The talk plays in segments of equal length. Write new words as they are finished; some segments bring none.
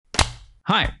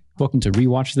Hi, welcome to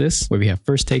Rewatch This, where we have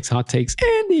first takes, hot takes,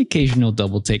 and the occasional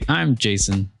double take. I'm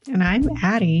Jason. And I'm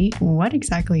Addie. What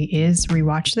exactly is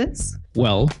Rewatch This?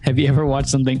 Well, have you ever watched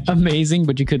something amazing,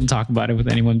 but you couldn't talk about it with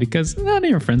anyone because none of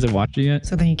your friends have watched it yet?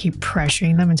 So then you keep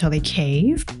pressuring them until they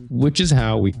cave? Which is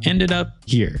how we ended up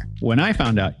here. When I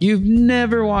found out you've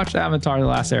never watched Avatar: The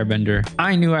Last Airbender,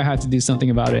 I knew I had to do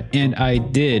something about it, and I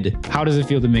did. How does it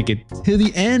feel to make it to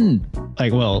the end?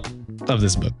 Of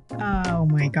this book. Oh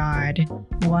my God.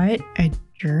 What a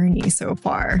journey so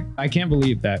far. I can't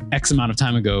believe that X amount of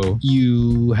time ago,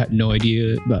 you had no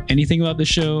idea about anything about the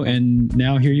show, and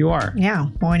now here you are. Yeah,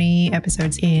 20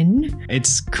 episodes in.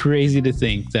 It's crazy to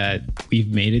think that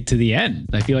we've made it to the end.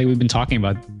 I feel like we've been talking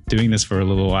about doing this for a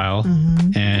little while,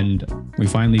 and we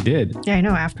finally did. Yeah, I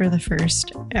know. After the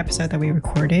first episode that we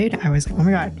recorded, I was like, oh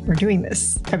my God, we're doing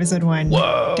this. Episode 1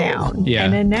 down. Yeah.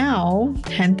 And then now,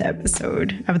 10th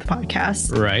episode of the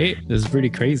podcast. Right? This is pretty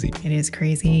crazy. It is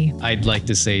crazy. I'd like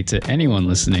to say to anyone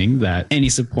listening that any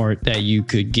support that you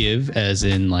could give, as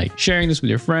in like sharing this with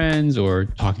your friends or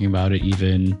talking about it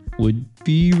even, would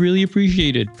be really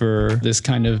appreciated for this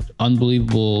kind of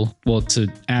unbelievable, well,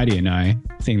 to Addie and I,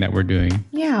 thing that we're doing.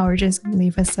 Yeah, or just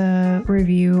leave us a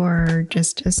review or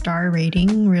just a star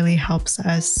rating. Really helps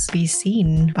us be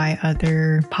seen by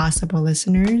other possible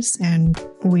listeners. And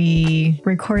we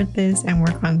record this and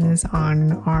work on this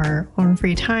on our own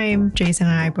free time. Jason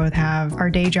and I both have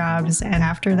our day jobs. And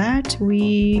after that,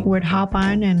 we would hop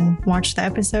on and watch the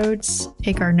episodes,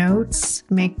 take our notes,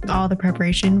 make all the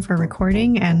preparation for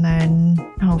recording. And then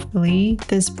hopefully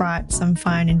this brought some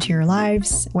fun into your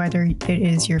lives, whether it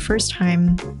is your first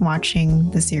time watching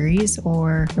the series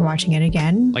or you're watching it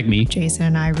again. Like me. Jason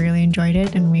and I really enjoyed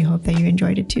it, and we hope that you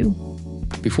enjoyed it too.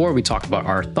 Before we talk about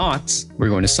our thoughts, we're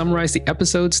going to summarize the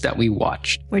episodes that we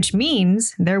watched. Which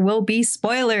means there will be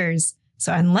spoilers.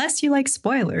 So unless you like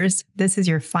spoilers, this is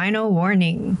your final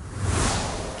warning.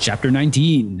 Chapter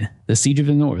 19, The Siege of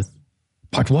the North,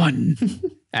 Part 1.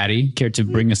 Addie, care to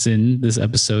bring us in this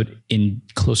episode in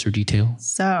closer detail?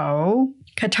 So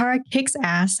Katara kicks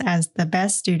ass as the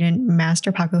best student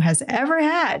Master Pakku has ever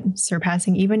had,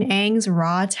 surpassing even Aang's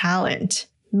raw talent.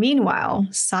 Meanwhile,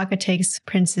 Sokka takes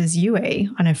Princess Yue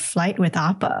on a flight with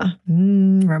Appa.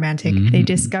 Romantic. They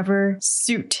discover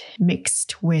soot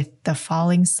mixed with the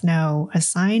falling snow, a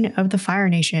sign of the Fire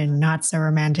Nation. Not so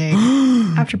romantic.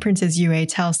 After Princess Yue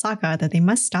tells Sokka that they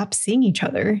must stop seeing each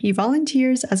other, he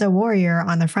volunteers as a warrior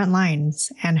on the front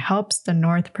lines and helps the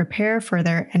North prepare for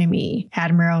their enemy,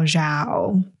 Admiral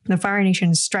Zhao. The Fire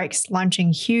Nation strikes,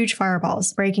 launching huge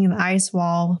fireballs, breaking the ice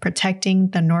wall, protecting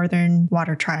the Northern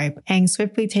Water Tribe. Aang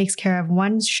swiftly takes care of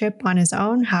one ship on his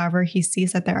own. However, he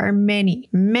sees that there are many,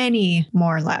 many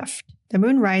more left. The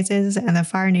moon rises and the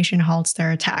Fire Nation halts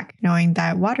their attack, knowing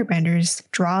that waterbenders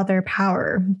draw their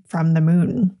power from the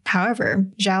moon. However,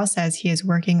 Zhao says he is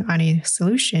working on a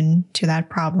solution to that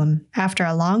problem. After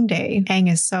a long day, Aang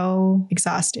is so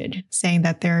exhausted, saying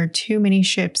that there are too many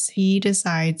ships. He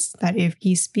decides that if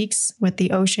he speaks with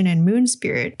the ocean and moon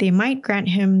spirit, they might grant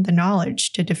him the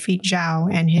knowledge to defeat Zhao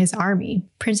and his army.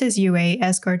 Princess Yue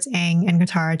escorts Aang and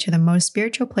Katara to the most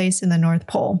spiritual place in the North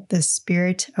Pole, the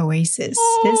Spirit Oasis.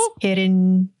 This hidden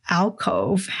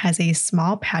alcove has a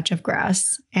small patch of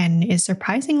grass and is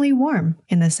surprisingly warm.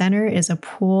 In the center is a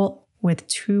pool with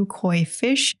 2 koi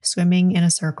fish swimming in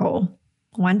a circle.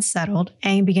 Once settled,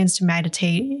 Aang begins to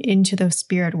meditate into the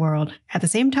spirit world. At the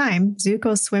same time,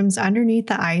 Zuko swims underneath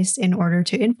the ice in order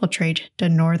to infiltrate the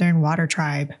Northern Water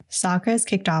Tribe. Sokka is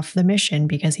kicked off the mission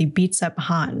because he beats up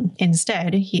Han.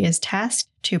 Instead, he is tasked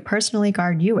to personally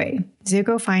guard Yue.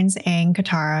 Zuko finds Aang,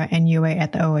 Katara, and Yue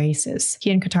at the Oasis. He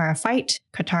and Katara fight,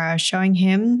 Katara showing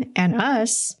him and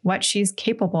us what she's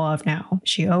capable of now.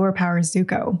 She overpowers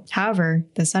Zuko. However,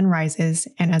 the sun rises,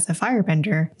 and as a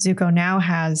firebender, Zuko now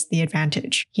has the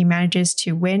advantage. He manages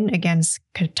to win against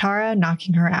Katara,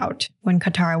 knocking her out. When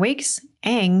Katara wakes,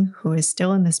 Aang, who is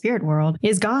still in the spirit world,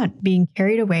 is gone, being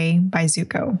carried away by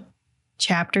Zuko.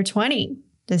 Chapter 20,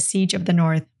 The Siege of the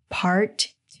North, Part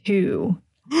 2.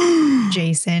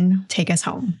 Jason, take us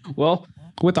home. Well,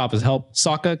 with Appa's help,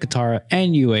 Sokka, Katara,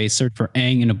 and Yue search for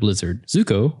Aang in a blizzard.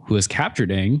 Zuko, who has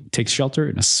captured Aang, takes shelter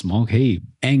in a small cave.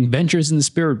 Aang ventures in the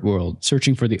spirit world,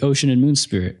 searching for the ocean and moon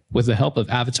spirit. With the help of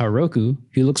Avatar Roku,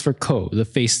 he looks for Ko, the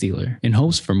face stealer, in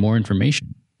hopes for more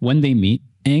information. When they meet,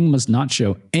 Aang must not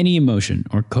show any emotion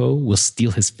or Ko will steal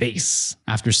his face.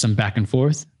 After some back and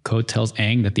forth, Ko tells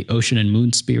Aang that the ocean and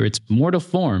moon spirit's mortal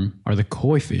form are the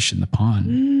koi fish in the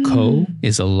pond. Ko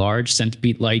is a large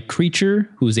centipede-like creature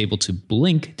who is able to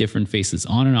blink different faces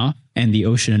on and off, and the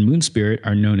ocean and moon spirit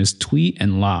are known as Tui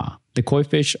and La. The koi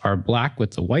fish are black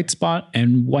with a white spot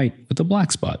and white with a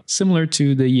black spot, similar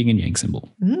to the yin and yang symbol.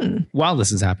 While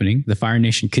this is happening, the Fire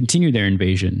Nation continue their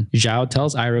invasion. Zhao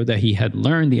tells Iroh that he had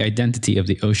learned the identity of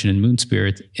the ocean and moon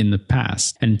spirit in the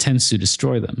past and intends to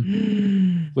destroy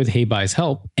them. With Heibai's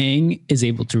help, Aang is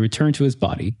able to return to his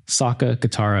body. Sokka,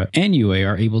 Katara, and Yue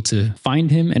are able to find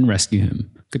him and rescue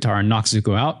him. Katara knocks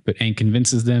Zuko out, but Aang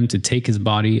convinces them to take his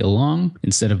body along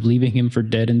instead of leaving him for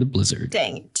dead in the blizzard.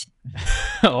 Dang it.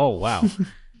 Oh, wow.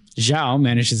 Zhao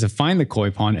manages to find the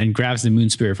koi pond and grabs the moon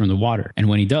spirit from the water. And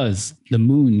when he does, the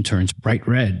moon turns bright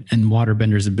red and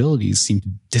Waterbender's abilities seem to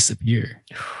disappear.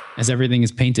 As everything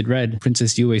is painted red,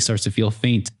 Princess Yue starts to feel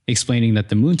faint, explaining that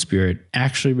the moon spirit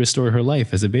actually restored her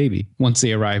life as a baby. Once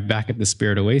they arrive back at the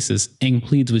spirit oasis, Aang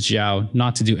pleads with Zhao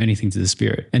not to do anything to the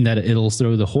spirit and that it'll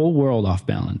throw the whole world off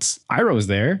balance. Iroh is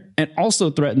there and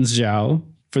also threatens Zhao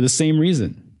for the same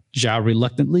reason. Zhao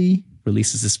reluctantly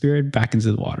releases the spirit back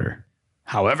into the water.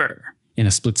 However, in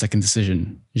a split-second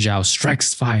decision, Zhao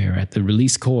strikes fire at the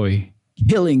released koi,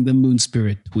 killing the moon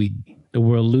spirit Tui. The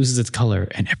world loses its color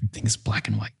and everything is black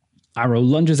and white. Iroh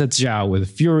lunges at Zhao with a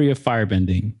fury of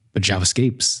firebending, but Zhao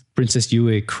escapes. Princess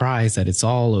Yue cries that it's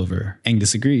all over. Aang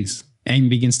disagrees. Aang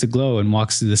begins to glow and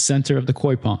walks to the center of the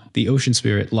koi pond. The ocean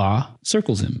spirit, La,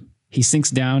 circles him. He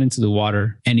sinks down into the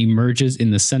water and emerges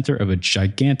in the center of a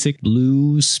gigantic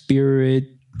blue spirit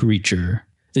creature.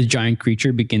 The giant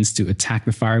creature begins to attack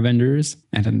the firebenders,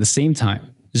 and at the same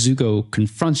time, Zuko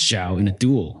confronts Zhao in a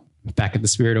duel. Back at the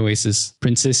spirit oasis,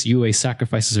 Princess Yue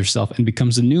sacrifices herself and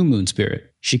becomes a new moon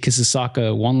spirit. She kisses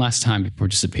Sokka one last time before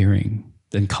disappearing.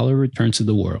 Then color returns to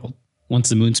the world. Once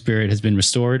the moon spirit has been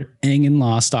restored, Aang and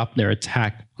La stop their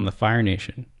attack on the Fire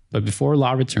Nation. But before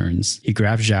La returns, he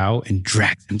grabs Zhao and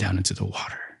drags him down into the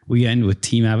water. We end with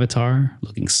Team Avatar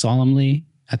looking solemnly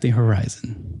at the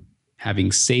horizon,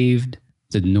 having saved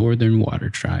the Northern Water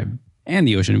Tribe and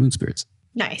the Ocean and Moon Spirits.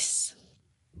 Nice.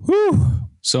 Whew.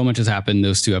 So much has happened in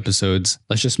those 2 episodes.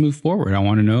 Let's just move forward. I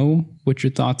want to know what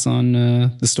your thoughts on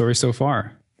the story so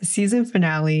far. The season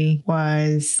finale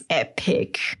was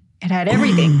epic. It had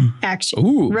everything.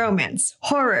 Action, romance,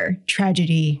 horror,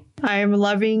 tragedy. I'm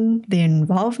loving the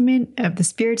involvement of the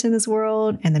spirits in this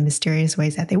world and the mysterious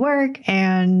ways that they work.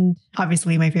 And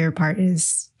obviously my favorite part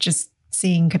is just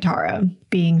seeing Katara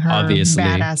being her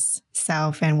badass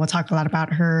self. And we'll talk a lot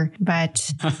about her.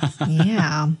 But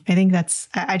yeah, I think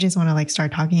I just want to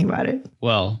start talking about it.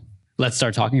 Well, let's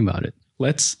start talking about it.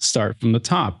 Let's start from the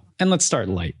top and let's start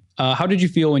light. How did you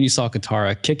feel when you saw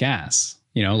Katara kick ass?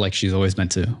 Like she's always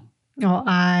meant to. Well,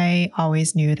 I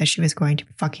always knew that she was going to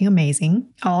be fucking amazing.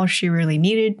 All she really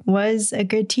needed was a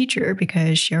good teacher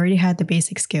because she already had the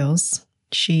basic skills.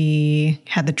 She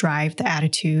had the drive, the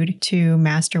attitude to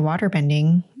master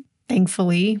waterbending.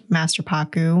 Thankfully, Master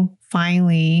Pakku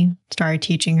finally started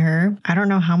teaching her. I don't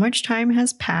know how much time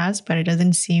has passed, but it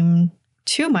doesn't seem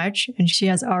too much. And she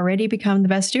has already become the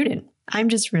best student. I'm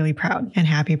just really proud and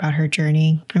happy about her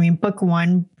journey. I mean, book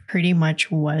 1 pretty much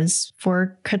was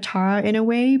for Katara in a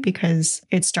way because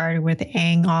it started with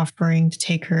Aang offering to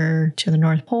take her to the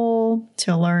North Pole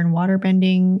to learn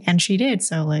waterbending, and she did.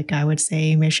 So I would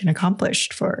say mission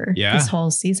accomplished for this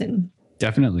whole season.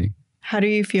 Definitely. How do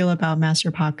you feel about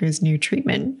Master Pakku's new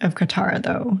treatment of Katara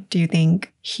though? Do you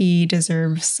think he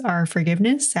deserves our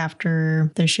forgiveness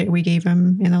after the shit we gave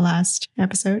him in the last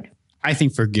episode? I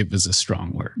think forgive is a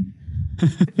strong word.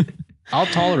 I'll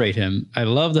tolerate him. I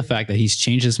love the fact that he's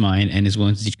changed his mind and is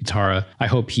willing to teach Katara. I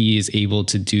hope he is able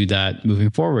to do that moving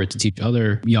forward to teach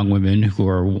other young women who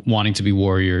are wanting to be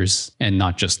warriors and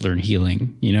not just learn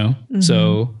healing, Mm-hmm.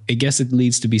 So I guess it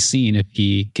leads to be seen if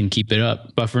he can keep it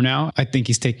up. But for now, I think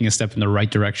he's taking a step in the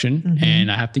right direction and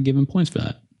I have to give him points for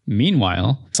that.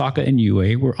 Meanwhile, Sokka and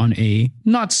Yue were on a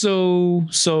not so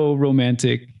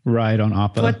romantic ride on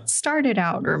Appa. What started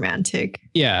out romantic.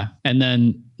 Yeah. And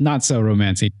then not so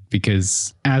romantic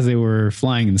because as they were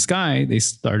flying in the sky, they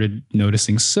started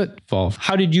noticing soot fall.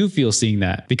 How did you feel seeing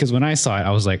that? Because when I saw it,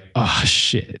 I was like, oh,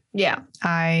 shit. Yeah.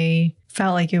 I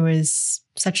felt like it was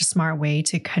such a smart way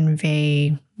to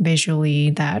convey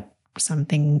visually that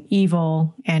something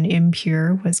evil and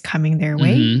impure was coming their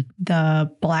way. Mm-hmm.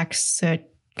 The black soot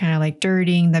kind of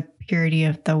dirtying the purity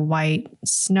of the white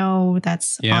snow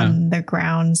that's on the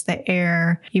grounds, the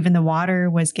air, even the water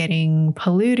was getting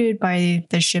polluted by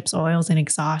the ship's oils and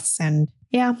exhausts. And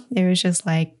yeah, it was just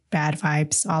bad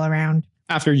vibes all around.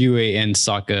 After Yue and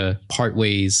Sokka part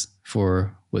ways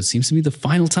for what seems to be the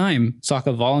final time,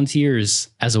 Sokka volunteers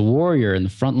as a warrior in the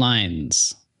front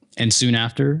lines. And soon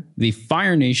after, the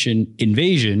Fire Nation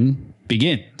invasion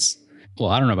begins. Well,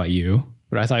 I don't know about you,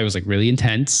 but I thought it was really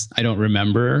intense. I don't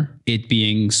remember it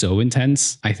being so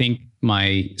intense. I think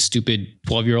my stupid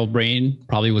 12-year-old brain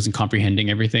probably wasn't comprehending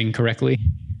everything correctly.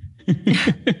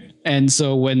 And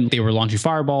so when they were launching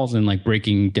fireballs and like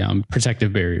breaking down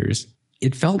protective barriers,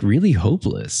 it felt really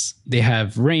hopeless. They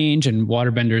have range and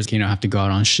waterbenders, have to go out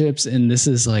on ships. And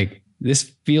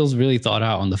this feels really thought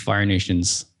out on the Fire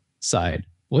Nation's side.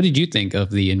 What did you think of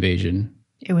the invasion?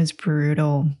 It was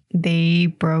brutal. They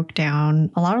broke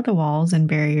down a lot of the walls and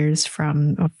barriers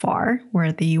from afar,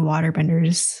 where the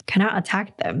waterbenders cannot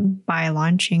attack them by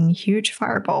launching huge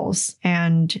fireballs.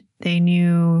 And they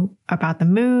knew about the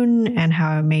moon and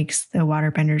how it makes the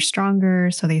waterbenders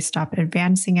stronger, so they stopped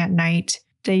advancing at night.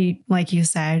 They, like you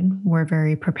said, were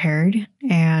very prepared,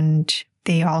 and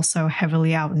they also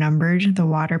heavily outnumbered the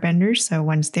waterbenders. So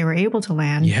once they were able to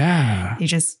land, they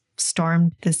just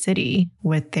stormed the city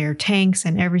with their tanks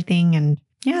and everything. And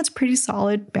yeah, it's a pretty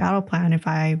solid battle plan if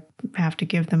I have to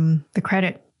give them the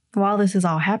credit. While this is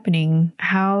all happening,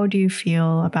 how do you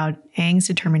feel about Aang's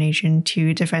determination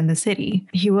to defend the city?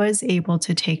 He was able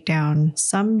to take down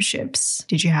some ships.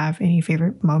 Did you have any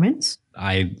favorite moments?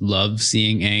 I love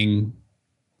seeing Aang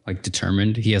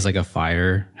determined. He has a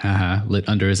fire lit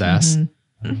under his ass.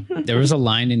 There was a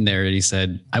line in there that he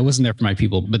said, I wasn't there for my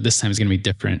people, but this time it's going to be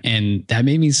different. And that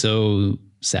made me so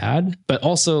sad, but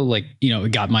also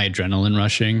it got my adrenaline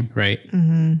rushing, right?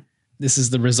 This is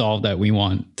the resolve that we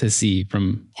want to see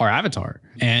from our avatar.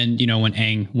 And, when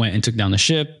Aang went and took down the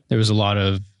ship, there was a lot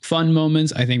of fun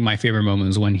moments. I think my favorite moment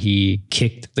was when he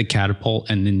kicked the catapult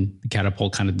and then the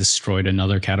catapult kind of destroyed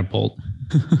another catapult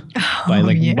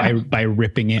by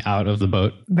ripping it out of the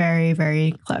boat. Very,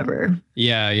 very clever.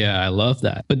 Yeah, I love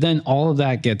that. But then all of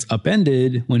that gets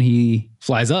upended when he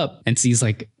flies up and sees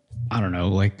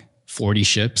 40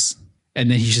 ships. And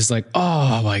then he's just like,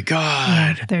 oh my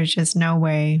God. Yeah, there's just no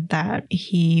way that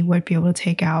he would be able to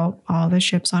take out all the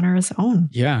ships on his own.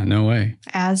 Yeah, no way.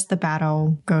 As the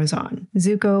battle goes on,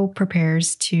 Zuko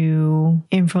prepares to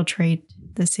infiltrate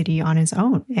the city on his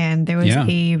own. And there was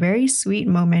a very sweet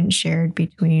moment shared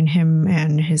between him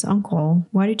and his uncle.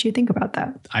 What did you think about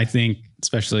that? I think,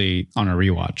 especially on a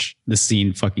rewatch, the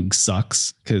scene fucking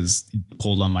sucks because it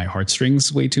pulled on my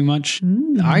heartstrings way too much.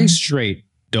 I straight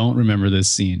don't remember this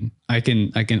scene. I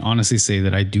can honestly say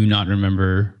that I do not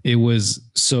remember. It was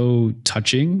so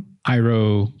touching.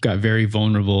 Iroh got very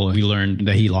vulnerable. We learned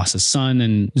that he lost his son,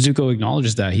 and Zuko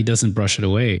acknowledges that. He doesn't brush it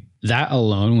away. That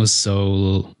alone was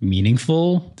so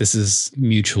meaningful. This is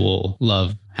mutual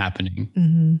love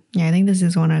happening. Yeah, I think this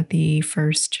is one of the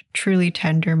first truly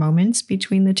tender moments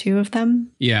between the two of them.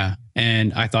 Yeah.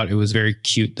 And I thought it was very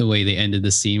cute the way they ended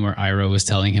the scene where Iroh was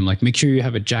telling him, make sure you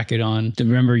have a jacket on.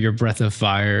 Remember your breath of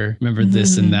fire. Remember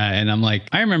this and that. And I'm like,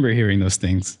 I remember hearing those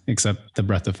things, except the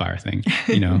breath of fire thing,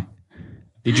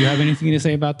 Did you have anything to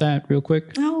say about that real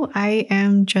quick? No, I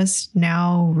am just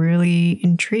now really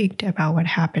intrigued about what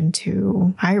happened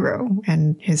to Iroh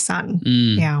and his son.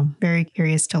 Yeah, very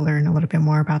curious to learn a little bit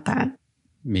more about that.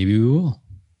 Maybe we will.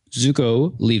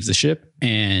 Zuko leaves the ship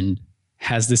and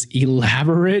has this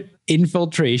elaborate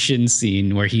infiltration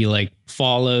scene where he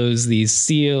follows these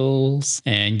seals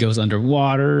and goes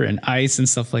underwater and ice and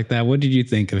stuff like that. What did you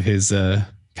think of his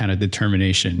kind of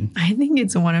determination? I think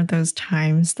it's one of those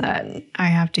times that I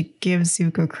have to give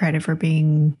Zuko credit for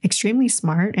being extremely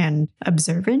smart and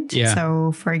observant. Yeah.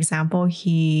 So, for example,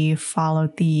 he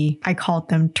followed I called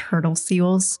them turtle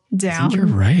seals down. I think you're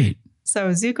right. So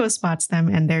Zuko spots them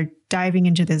and they're diving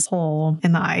into this hole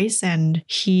in the ice, and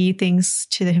he thinks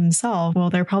to himself, well,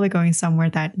 they're probably going somewhere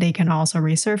that they can also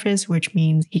resurface, which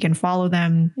means he can follow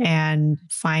them and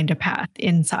find a path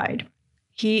inside.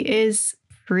 He is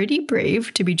pretty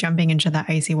brave to be jumping into the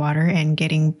icy water and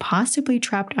getting possibly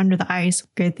trapped under the ice.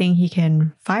 Good thing he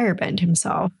can firebend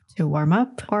himself to warm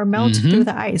up or melt through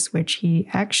the ice, which he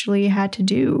actually had to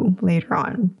do later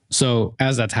on. So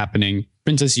as that's happening,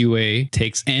 Princess Yue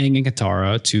takes Aang and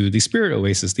Katara to the Spirit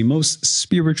Oasis, the most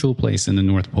spiritual place in the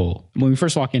North Pole. When we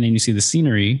first walk in and you see the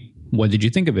scenery, what did you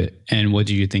think of it? And what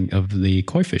did you think of the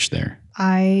koi fish there?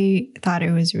 I thought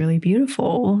it was really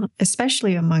beautiful,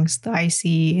 especially amongst the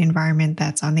icy environment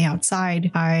that's on the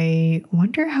outside. I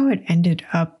wonder how it ended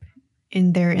up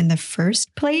in there in the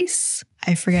first place.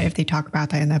 I forget if they talk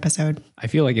about that in the episode. I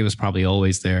feel like it was probably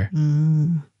always there.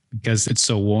 Because it's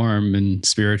so warm and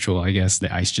spiritual, I guess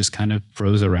the ice just kind of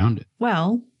froze around it.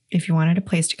 Well, if you wanted a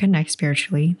place to connect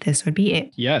spiritually, this would be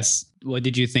it. Yes. What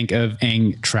did you think of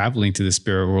Aang traveling to the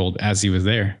spirit world as he was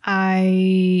there?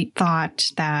 I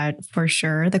thought that for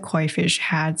sure the koi fish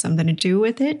had something to do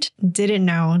with it. Didn't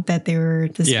know that they were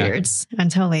the spirits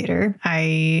until later.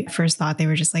 I first thought they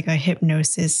were just like a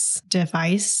hypnosis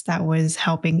device that was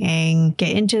helping Aang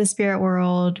get into the spirit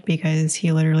world because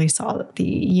he literally saw the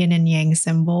yin and yang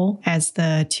symbol as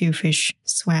the two fish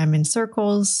swam in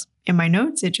circles. In my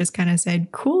notes, it just kind of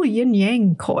said, cool yin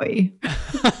yang koi.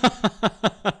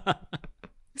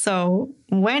 So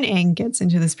when Aang gets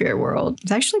into the spirit world,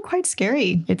 it's actually quite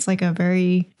scary. It's like a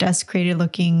very desecrated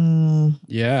looking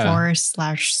forest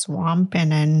 / swamp.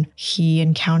 And then he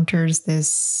encounters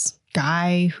this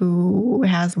guy who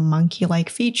has monkey-like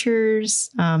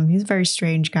features. He's a very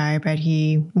strange guy, but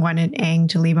he wanted Aang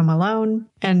to leave him alone.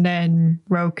 And then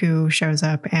Roku shows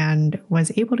up and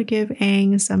was able to give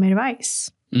Aang some advice.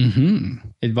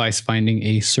 Advice finding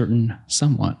a certain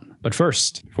someone. But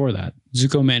first, before that,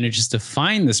 Zuko manages to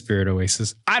find the spirit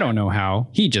oasis. I don't know how.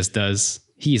 He just does.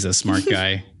 He's a smart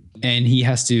guy. And he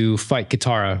has to fight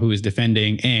Katara, who is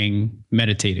defending Aang,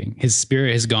 meditating. His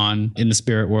spirit has gone in the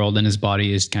spirit world and his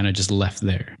body is kind of just left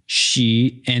there.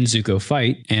 She and Zuko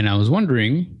fight. And I was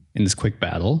wondering, in this quick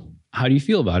battle, how do you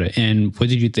feel about it? And what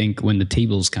did you think when the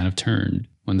tables kind of turned,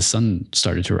 when the sun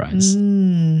started to rise?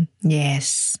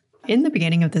 Yes. In the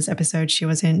beginning of this episode, she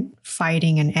wasn't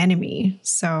fighting an enemy.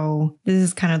 So this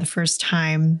is kind of the first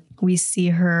time we see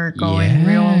her going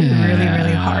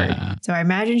really hard. So I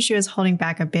imagine she was holding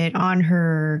back a bit on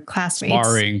her classmates.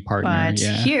 Sparring partner, but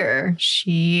here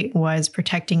she was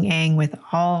protecting Aang with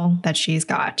all that she's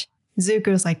got.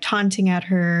 Zuko's like taunting at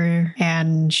her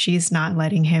and she's not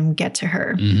letting him get to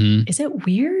her. Is it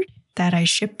weird that I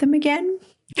ship them again?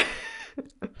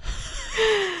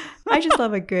 I just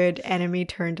love a good enemy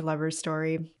turned lover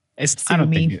story. I don't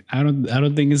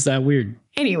think it's that weird.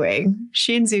 Anyway,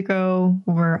 she and Zuko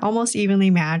were almost evenly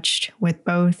matched with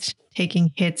both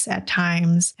taking hits at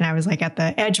times. And I was like at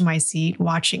the edge of my seat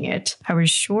watching it. I was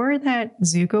sure that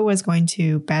Zuko was going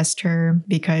to best her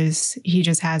because he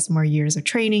just has more years of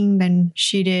training than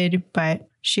she did. But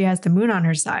she has the moon on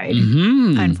her side.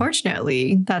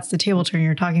 Unfortunately, that's the table turn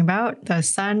you're talking about. The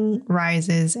sun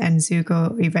rises and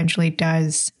Zuko eventually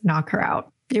does knock her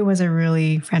out. It was a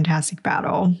really fantastic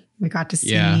battle. We got to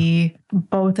see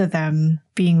both of them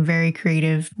being very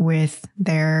creative with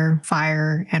their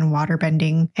fire and water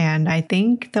bending. And I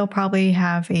think they'll probably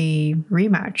have a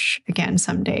rematch again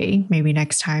someday. Maybe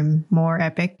next time, more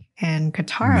epic, and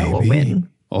Katara will win.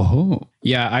 Oh,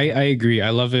 yeah, I agree. I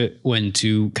love it when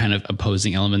two kind of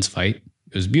opposing elements fight.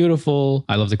 It was beautiful.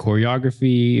 I love the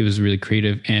choreography. It was really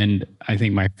creative. And I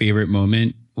think my favorite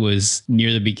moment was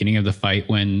near the beginning of the fight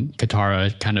when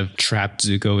Katara kind of trapped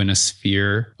Zuko in a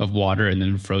sphere of water and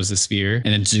then froze the sphere.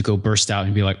 And then Zuko burst out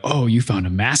and be like, oh, you found a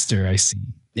master, I see.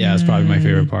 Yeah, that's probably my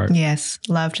favorite part. Yes,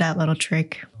 loved that little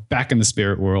trick. Back in the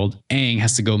spirit world, Aang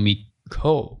has to go meet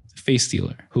Ko, face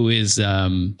stealer, who is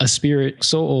a spirit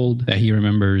so old that he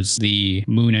remembers the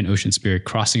moon and ocean spirit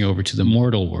crossing over to the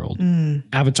mortal world.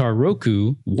 Avatar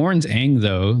Roku warns Aang,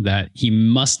 though, that he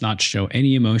must not show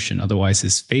any emotion, otherwise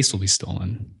his face will be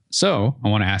stolen. So I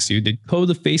want to ask you, did Ko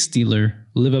the face stealer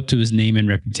live up to his name and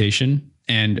reputation?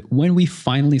 And when we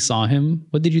finally saw him,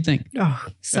 what did you think?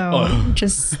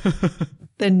 Just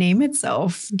the name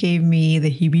itself gave me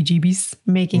the heebie-jeebies.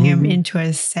 Making him into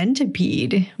a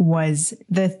centipede was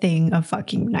the thing of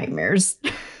fucking nightmares.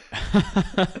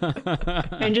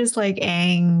 And just like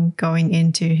Aang going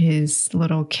into his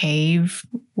little cave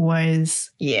was,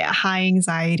 high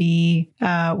anxiety.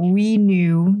 We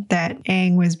knew that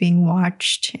Aang was being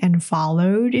watched and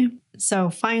followed. So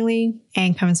finally,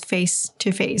 Aang comes face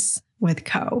to face with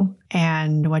Ko.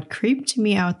 And what creeped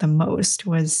me out the most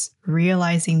was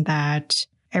realizing that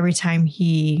every time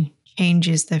he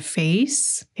changes the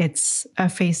face, it's a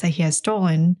face that he has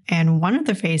stolen. And one of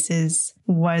the faces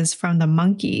was from the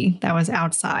monkey that was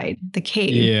outside the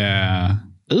cave. Yeah.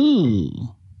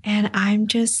 Ooh. And I'm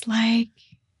just like,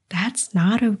 that's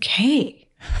not okay.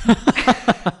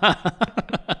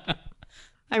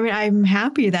 I mean, I'm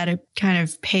happy that it kind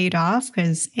of paid off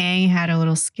because Aang had a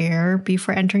little scare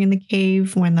before entering the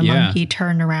cave when the monkey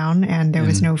turned around and there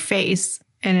was no face.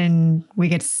 And then we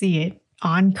get to see it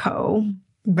on Ko.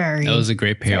 That was a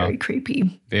great payoff. Very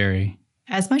creepy. Very.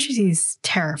 As much as he's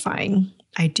terrifying,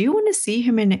 I do want to see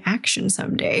him in action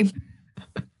someday.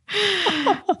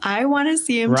 I want to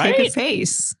see him take a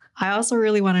face. I also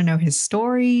really want to know his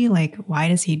story. Like, why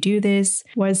does he do this?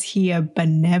 Was he a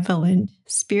benevolent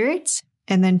spirit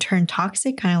and then turned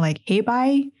toxic, kind of like, hey,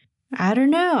 bye? I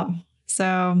don't know.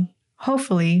 So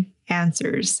hopefully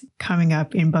answers coming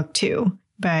up in book 2.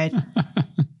 But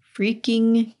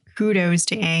freaking kudos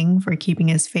to Aang for keeping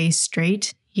his face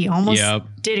straight. He almost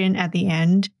didn't at the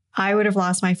end. I would have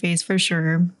lost my face for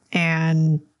sure.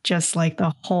 And just like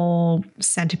the whole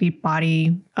centipede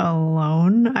body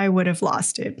alone, I would have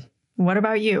lost it. What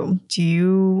about you? Do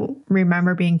you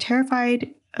remember being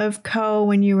terrified of Ko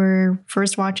when you were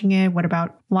first watching it? What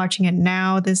about watching it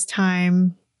now this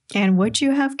time? And would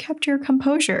you have kept your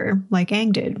composure like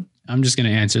Aang did? I'm just going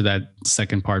to answer that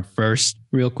second part first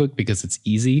real quick because it's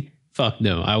easy. Fuck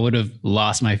no. I would have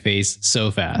lost my face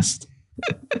so fast.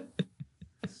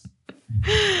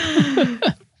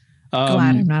 Glad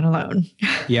I'm not alone.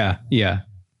 Yeah.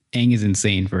 Aang is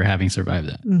insane for having survived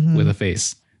that with a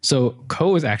face. So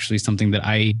Ko is actually something that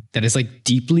is like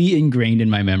deeply ingrained in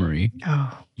my memory.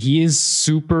 Oh. He is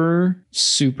super,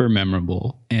 super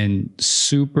memorable and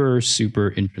super,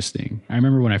 super interesting. I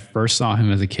remember when I first saw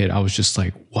him as a kid, I was just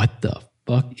like, what the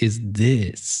fuck is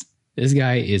this? This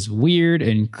guy is weird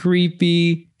and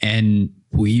creepy and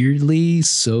weirdly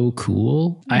so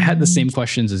cool. I had the same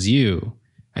questions as you.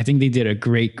 I think they did a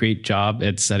great job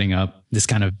at setting up this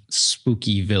kind of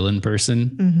spooky villain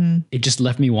person. It just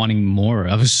left me wanting more.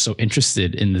 I was so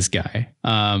interested in this guy.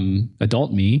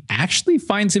 Adult me actually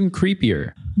finds him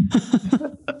creepier.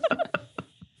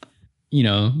 You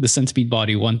know, the centipede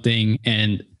body, one thing.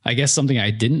 And I guess something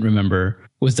I didn't remember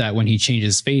was that when he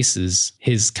changes faces,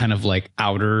 his kind of like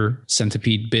outer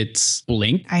centipede bits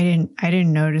blink. I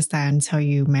didn't notice that until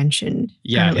you mentioned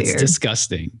earlier. It's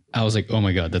disgusting. I was like, oh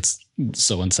my God, that's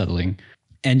so unsettling.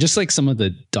 And just like some of the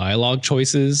dialogue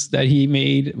choices that he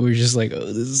made were just like, oh,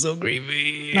 this is so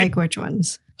creepy. Like which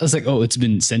ones? I was like, oh, it's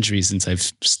been centuries since I've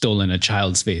stolen a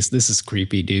child's face. This is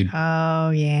creepy, dude. Oh,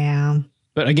 yeah.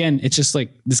 But again, it's just like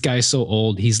this guy is so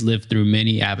old. He's lived through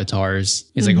many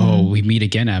avatars. It's like, oh, we meet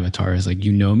again, Avatar. It's like,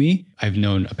 you know me? I've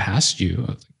known past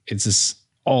you. It's just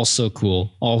all so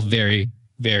cool. All very,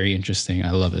 very interesting.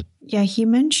 I love it. Yeah, he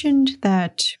mentioned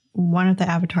that one of the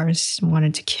avatars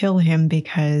wanted to kill him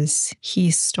because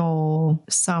he stole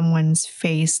someone's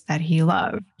face that he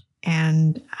loved.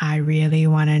 And I really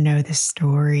want to know the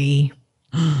story.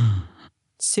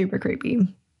 Super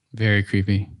creepy. Very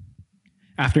creepy.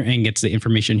 After Aang gets the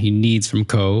information he needs from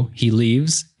Ko, he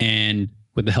leaves and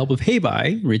with the help of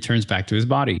Heibai, returns back to his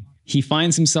body. He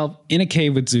finds himself in a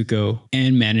cave with Zuko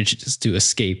and manages to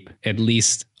escape, at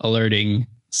least alerting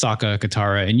Sokka,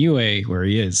 Katara, and Yue where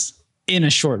he is. In a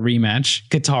short rematch,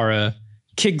 Katara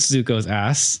kicks Zuko's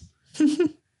ass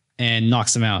and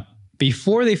knocks him out.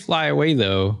 Before they fly away,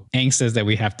 though, Aang says that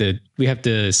we have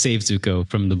to save Zuko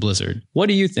from the blizzard. What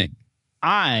do you think?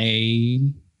 I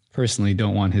personally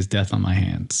don't want his death on my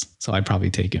hands, so I'd probably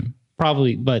take him.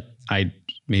 Probably, but I'd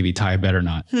maybe tie a better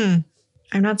knot. I'm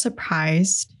not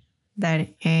surprised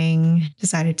that Aang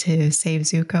decided to save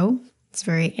Zuko. It's a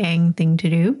very Aang thing to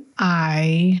do.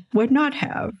 I would not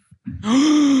have.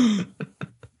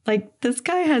 Like, this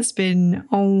guy has been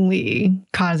only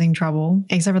causing trouble,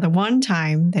 except for the one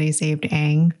time that he saved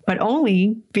Aang, but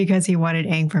only because he wanted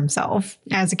Aang for himself.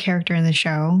 As a character in the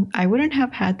show, I wouldn't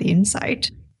have had the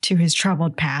insight to his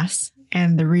troubled past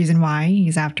and the reason why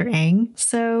he's after Aang.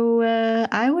 So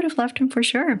I would have left him for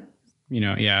sure. You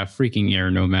know, yeah, freaking air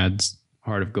nomads,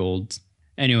 heart of gold.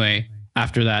 Anyway,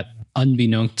 after that,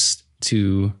 unbeknownst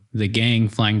to the gang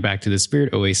flying back to the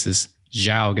spirit oasis,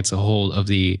 Zhao gets a hold of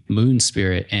the moon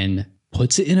spirit and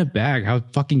puts it in a bag. How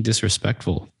fucking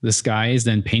disrespectful. The sky is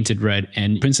then painted red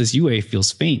and Princess Yue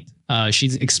feels faint. She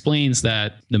explains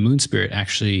that the moon spirit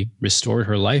actually restored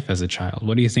her life as a child.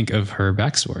 What do you think of her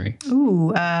backstory?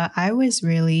 Ooh, I was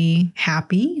really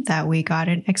happy that we got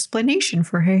an explanation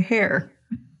for her hair.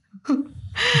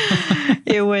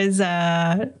 It was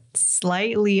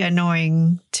slightly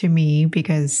annoying to me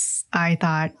because I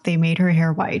thought they made her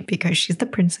hair white because she's the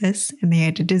princess and they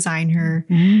had to design her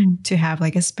to have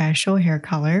like a special hair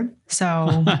color. So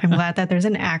I'm glad that there's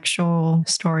an actual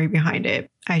story behind it.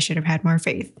 I should have had more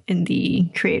faith in the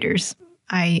creators.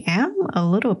 I am a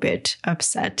little bit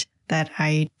upset that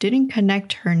I didn't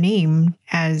connect her name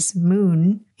as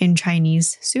Moon in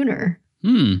Chinese sooner.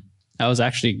 I was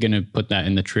actually going to put that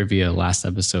in the trivia last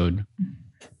episode.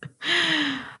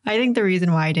 I think the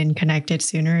reason why I didn't connect it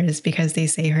sooner is because they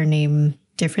say her name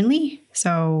differently.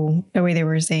 So the way they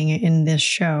were saying it in this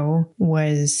show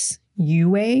was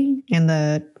Yue, and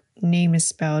the name is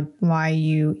spelled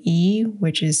Y-U-E,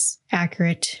 which is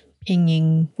accurate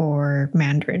pinging for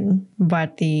Mandarin.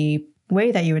 But the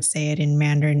way that you would say it in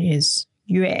Mandarin is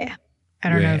Yue. I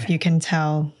don't know if you can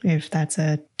tell if that's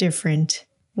a different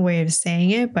way of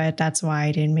saying it, but that's why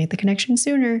I didn't make the connection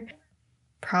sooner.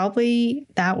 Probably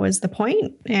that was the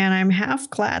point, and I'm half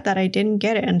glad that I didn't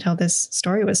get it until this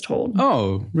story was told.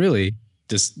 Oh, really?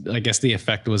 This, I guess the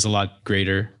effect was a lot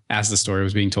greater as the story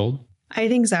was being told. I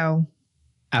think so.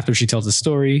 After she tells the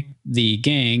story, the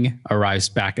gang arrives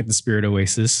back at the Spirit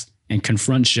Oasis and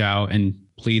confronts Zhao and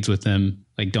pleads with them,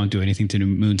 like, don't do anything to the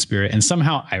moon spirit. And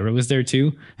somehow Iroh was there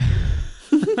too.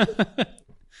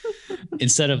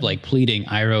 Instead of like pleading,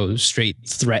 Iroh straight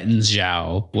threatens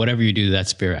Zhao, whatever you do to that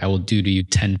spirit, I will do to you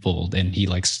tenfold. And he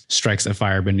like strikes a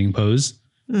firebending pose,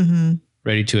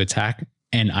 ready to attack.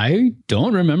 And I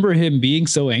don't remember him being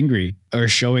so angry or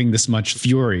showing this much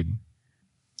fury.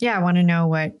 Yeah, I want to know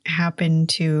what happened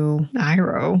to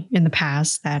Iroh in the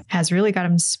past that has really got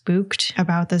him spooked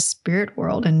about the spirit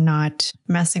world and not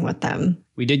messing with them.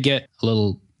 We did get a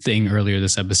little thing earlier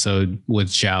this episode with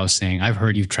Zhao saying, I've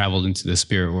heard you've traveled into the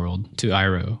spirit world, to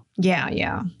Iroh.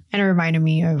 Yeah. And it reminded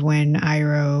me of when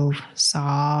Iroh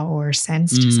saw or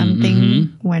sensed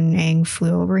something when Aang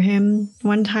flew over him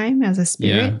one time as a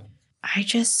spirit. Yeah. I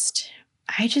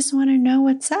just want to know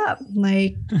what's up.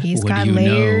 Like, he's got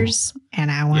layers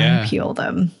and I want to peel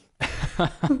them.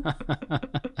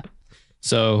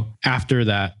 So after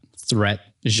that threat,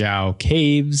 Zhao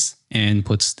caves and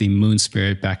puts the moon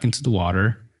spirit back into the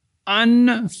water.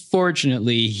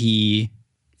 Unfortunately, he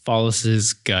follows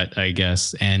his gut, I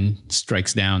guess, and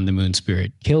strikes down the moon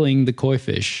spirit, killing the koi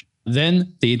fish.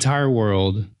 Then the entire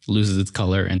world loses its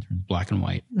color and turns black and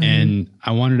white. And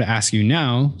I wanted to ask you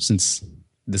now, since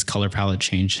this color palette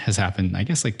change has happened, I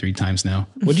guess, like 3 times now.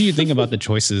 What do you think about the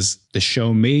choices the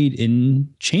show made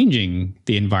in changing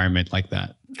the environment like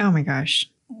that? Oh my gosh.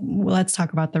 Let's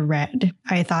talk about the red.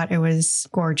 I thought it was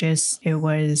gorgeous. It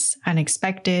was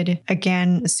unexpected.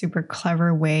 Again, a super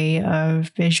clever way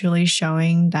of visually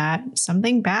showing that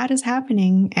something bad is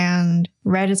happening. And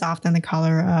red is often the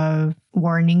color of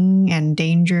warning and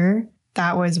danger.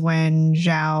 That was when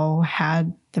Zhao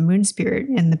had the moon spirit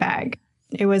in the bag.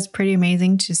 It was pretty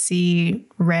amazing to see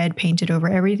red painted over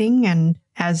everything. And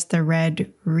as the red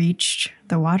reached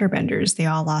the waterbenders, they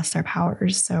all lost their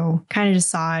powers. So kind of just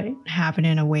saw it happen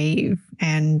in a wave.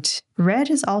 And red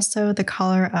is also the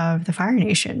color of the Fire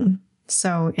Nation.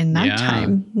 So in that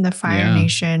time, the Fire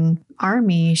Nation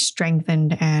army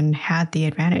strengthened and had the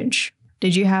advantage.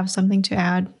 Did you have something to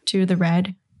add to the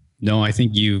red? No, I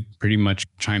think you pretty much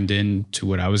chimed in to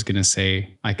what I was going to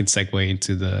say. I could segue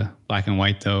into the black and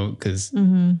white though, because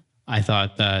I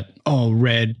thought that,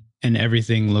 red and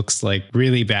everything looks like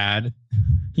really bad.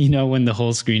 You know, when the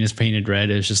whole screen is painted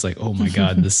red, it's just like, oh my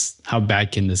God, how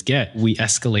bad can this get? We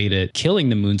escalated killing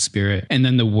the moon spirit and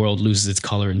then the world loses its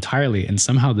color entirely. And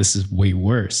somehow this is way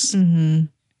worse. From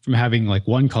having like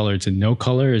one color to no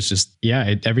color is just,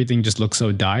 everything just looks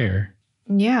so dire.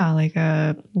 Yeah, like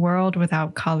a world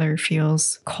without color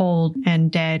feels cold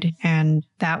and dead. And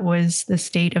that was the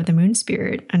state of the moon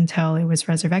spirit until it was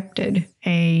resurrected.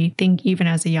 I think even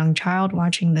as a young child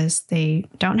watching this, they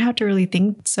don't have to really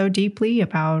think so deeply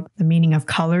about the meaning of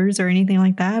colors or anything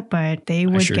like that, but they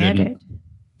would get it.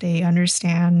 They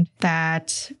understand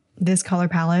that this color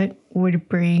palette would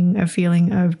bring a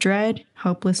feeling of dread,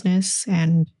 hopelessness,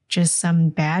 and just some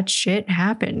bad shit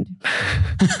happened.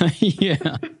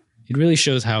 Yeah. It really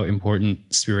shows how important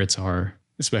spirits are,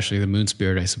 especially the moon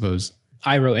spirit, I suppose.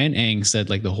 Iroh and Aang said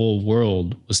like the whole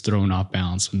world was thrown off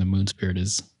balance when the moon spirit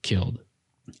is killed.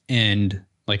 And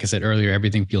like I said earlier,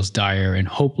 everything feels dire and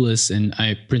hopeless. And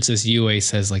Princess Yue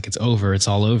says like, it's over, it's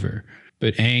all over.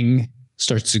 But Aang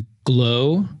starts to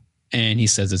glow and he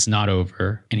says it's not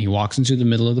over. And he walks into the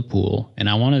middle of the pool. And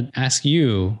I want to ask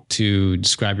you to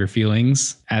describe your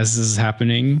feelings as this is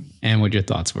happening and what your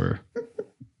thoughts were.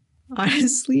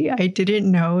 Honestly, I didn't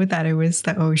know that it was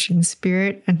the ocean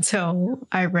spirit until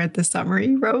I read the summary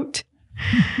you wrote.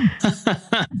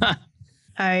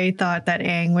 I thought that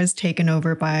Aang was taken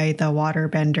over by the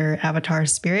waterbender avatar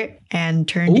spirit and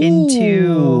turned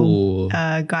into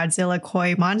a Godzilla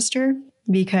koi monster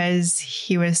because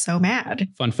he was so mad.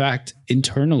 Fun fact,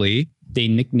 internally, they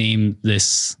nicknamed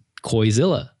this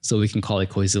Koizilla, so we can call it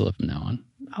Koizilla from now on.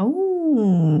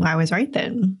 Oh, I was right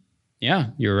then. Yeah,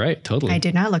 you're right. Totally. I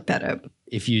did not look that up.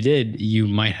 If you did, you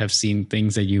might have seen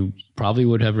things that you probably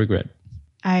would have regret.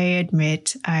 I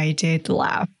admit I did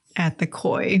laugh at the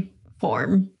koi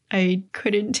form. I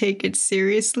couldn't take it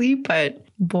seriously, but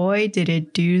boy, did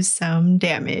it do some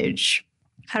damage.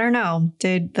 I don't know.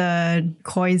 Did the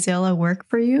Koizilla work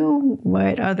for you?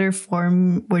 What other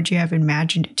form would you have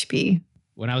imagined it to be?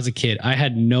 When I was a kid, I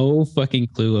had no fucking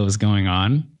clue what was going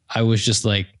on. I was just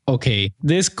like, okay,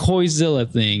 this Koizilla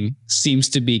thing seems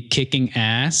to be kicking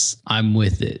ass. I'm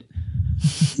with it.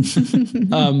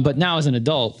 But now as an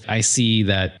adult, I see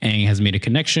that Aang has made a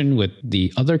connection with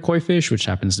the other koi fish, which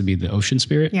happens to be the ocean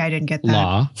spirit. Yeah, I didn't get that.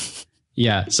 Law.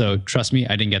 Yeah, so trust me,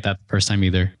 I didn't get that the first time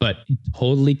either, but it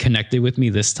totally connected with me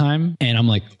this time. And I'm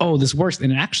like, oh, this works.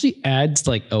 And it actually adds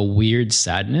like a weird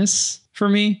sadness for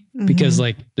me because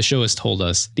like the show has told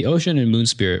us the ocean and moon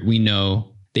spirit, we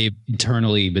know they've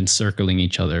eternally been circling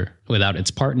each other. Without its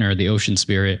partner, the ocean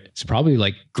spirit, is probably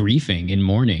like grieving and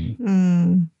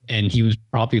mourning. And he was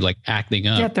probably like acting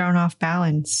up. Yeah, thrown off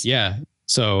balance. Yeah.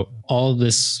 So all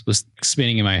this was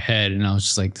spinning in my head, and I was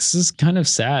just like, this is kind of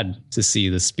sad to see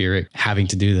the spirit having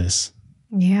to do this.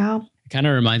 Yeah. It kind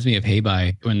of reminds me of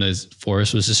Heibai when the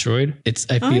forest was destroyed. It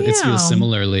feels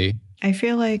similarly. I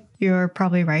feel like you're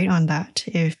probably right on that.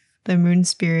 If the moon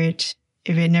spirit,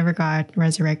 if it never got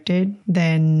resurrected,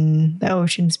 then the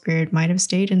ocean spirit might have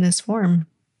stayed in this form.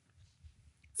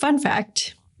 Fun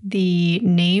fact. The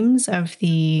names of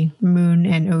the moon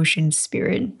and ocean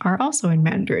spirit are also in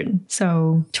Mandarin.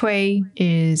 So Tui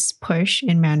is push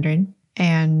in Mandarin,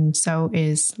 and so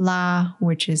is La,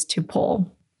 which is to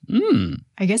pull.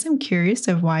 I guess I'm curious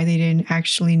of why they didn't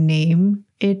actually name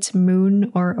it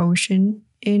moon or ocean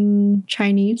in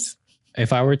Chinese.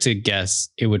 If I were to guess,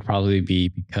 it would probably be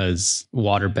because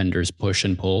waterbenders push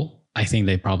and pull. I think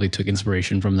they probably took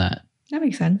inspiration from that. That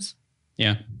makes sense.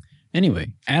 Yeah.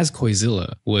 Anyway, as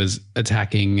Koizilla was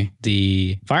attacking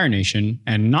the Fire Nation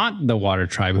and not the Water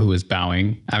Tribe who was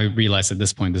bowing, I realized at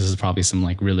this point this is probably some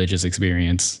like religious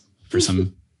experience for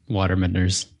some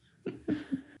waterbenders.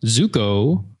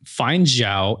 Zuko finds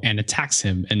Zhao and attacks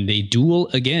him, and they duel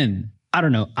again. I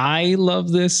don't know. I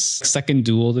love this second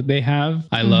duel that they have.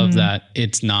 I love that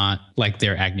it's not like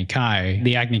their Agni Kai.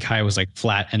 The Agni Kai was like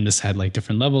flat, and this had like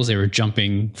different levels. They were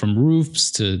jumping from roofs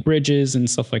to bridges and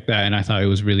stuff like that. And I thought it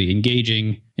was really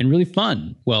engaging and really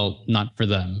fun. Well, not for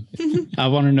them. I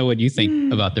want to know what you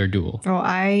think about their duel. Oh,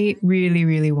 I really,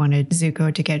 really wanted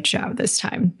Zuko to get Zhao this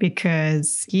time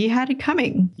because he had it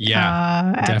coming.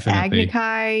 Yeah, definitely. At Agni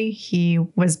Kai, he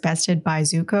was bested by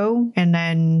Zuko and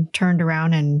then turned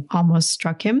around and almost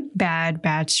struck him.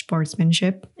 Bad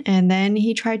sportsmanship. And then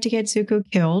he tried to get Zuko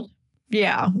killed.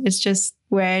 Yeah, it's just,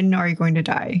 when are you going to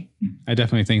die? I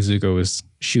definitely think Zuko was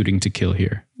shooting to kill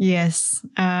here. Yes.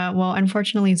 Well,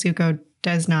 unfortunately, Zuko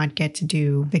does not get to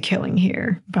do the killing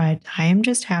here. But I am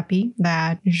just happy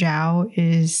that Zhao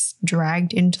is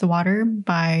dragged into the water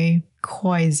by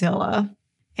Koizilla.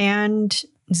 And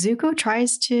Zuko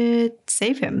tries to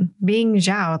save him. Being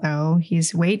Zhao, though,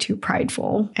 he's way too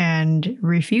prideful and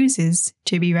refuses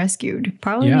to be rescued.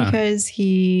 Probably because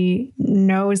he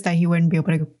knows that he wouldn't be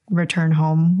able to return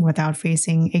home without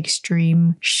facing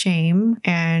extreme shame,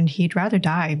 and he'd rather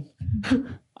die.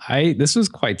 This was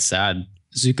quite sad.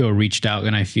 Zuko reached out,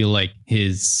 and I feel like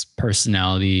his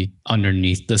personality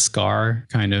underneath the scar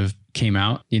kind of came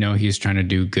out. You know, he was trying to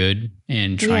do good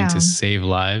and trying to save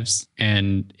lives.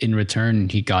 And in return,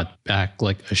 he got back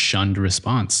like a shunned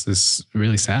response. This is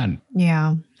really sad.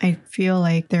 Yeah. I feel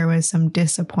like there was some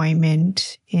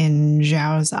disappointment in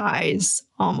Zhao's eyes,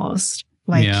 almost.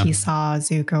 Like he saw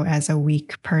Zuko as a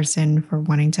weak person for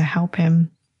wanting to help him.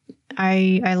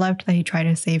 I loved that he tried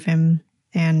to save him.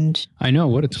 And I know,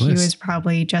 what a twist. He was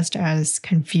probably just as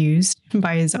confused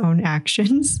by his own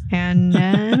actions. And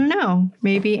I don't know,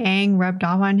 maybe Aang rubbed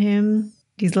off on him.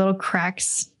 These little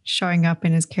cracks showing up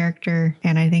in his character.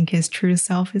 And I think his true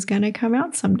self is going to come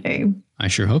out someday. I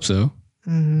sure hope so.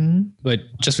 But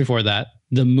just before that,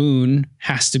 the moon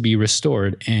has to be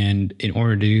restored. And in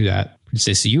order to do that,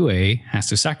 Princess Yue has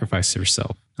to sacrifice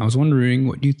herself. I was wondering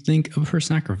what you think of her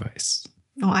sacrifice.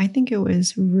 Oh, I think it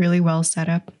was really well set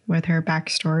up with her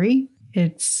backstory.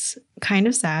 It's kind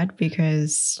of sad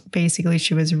because basically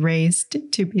she was raised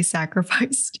to be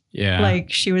sacrificed. Yeah.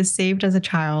 Like she was saved as a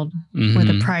child with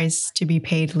a price to be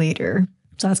paid later.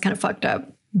 So that's kind of fucked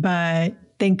up. But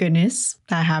thank goodness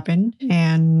that happened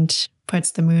and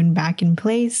puts the moon back in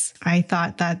place. I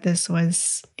thought that this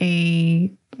was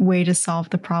a way to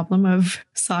solve the problem of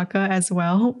Sokka as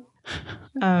well.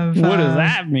 What does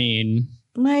that mean?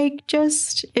 Like,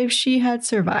 just if she had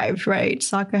survived, right?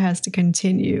 Sokka has to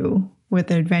continue with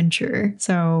the adventure.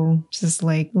 So just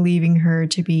like leaving her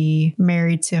to be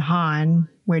married to Han,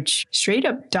 which straight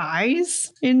up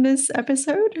dies in this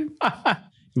episode.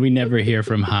 We never hear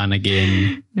from Han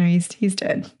again. No, he's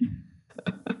dead.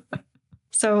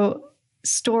 So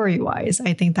story-wise,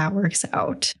 I think that works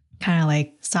out. Kind of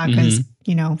like Sokka's,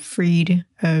 freed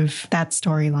of that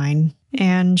storyline.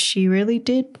 And she really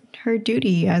did her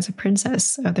duty as a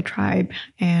princess of the tribe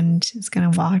and is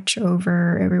going to watch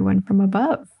over everyone from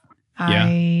above. Yeah.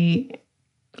 I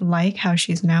like how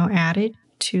she's now added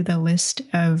to the list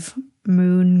of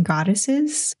moon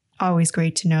goddesses. Always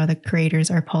great to know the creators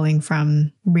are pulling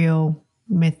from real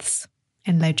myths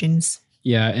and legends.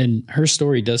 Yeah, and her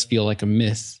story does feel like a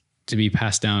myth to be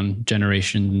passed down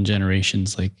generations and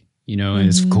generations. Like, and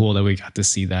it's cool that we got to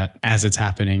see that as it's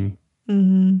happening.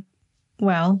 Mm-hmm.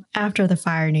 Well, after the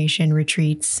Fire Nation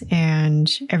retreats and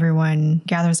everyone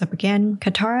gathers up again,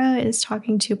 Katara is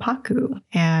talking to Paku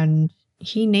and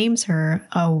he names her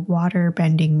a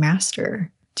water-bending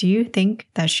master. Do you think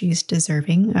that she's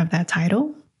deserving of that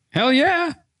title? Hell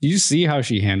yeah. You see how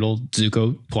she handled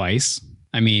Zuko twice.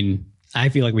 I mean, I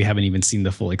feel like we haven't even seen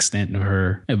the full extent of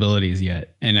her abilities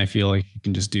yet. And I feel like you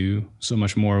can just do so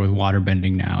much more with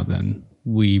waterbending now than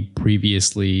we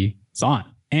previously thought.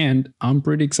 And I'm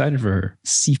pretty excited for her.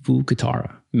 Sifu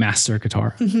Katara, Master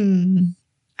Katara.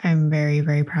 I'm very,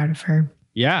 very proud of her.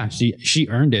 Yeah, she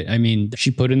earned it. I mean,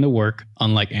 she put in the work,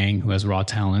 unlike Aang, who has raw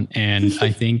talent. And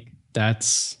I think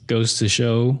that goes to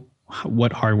show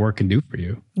what hard work can do for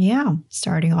you. Yeah,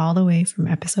 starting all the way from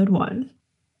episode 1.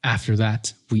 After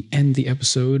that, we end the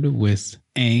episode with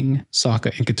Aang,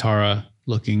 Sokka, and Katara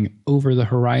looking over the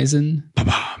horizon.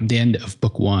 Ba-bam, the end of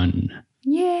book 1.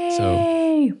 Yay!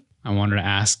 So I wanted to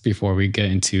ask before we get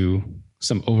into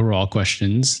some overall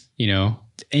questions, did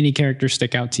any characters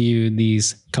stick out to you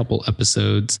these couple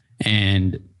episodes?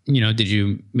 And, did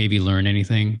you maybe learn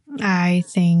anything? I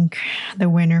think the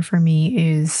winner for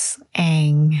me is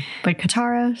Aang, but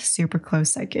Katara, super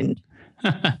close second.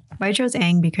 But I chose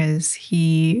Aang because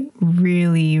he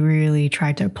really, really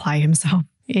tried to apply himself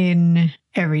in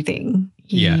everything.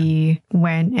 He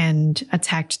went and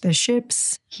attacked the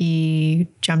ships. He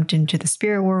jumped into the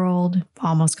spirit world,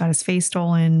 almost got his face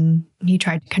stolen. He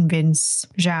tried to convince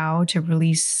Zhao to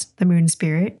release the moon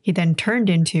spirit. He then turned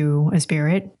into a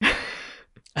spirit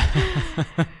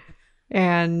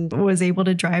and was able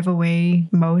to drive away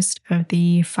most of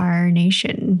the Fire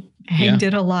Nation. Aang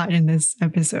did a lot in this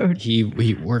episode. He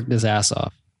worked his ass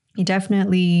off. He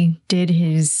definitely did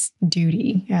his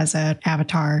duty as an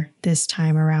avatar this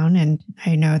time around. And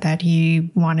I know that he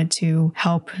wanted to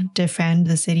help defend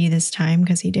the city this time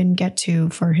because he didn't get to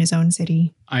for his own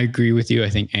city. I agree with you. I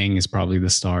think Aang is probably the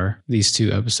star these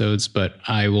 2 episodes, but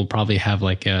I will probably have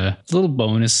like a little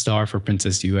bonus star for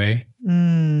Princess Yue.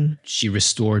 She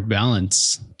restored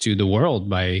balance to the world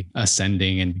by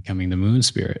ascending and becoming the moon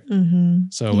spirit.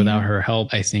 So without her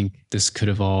help, I think this could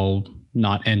have all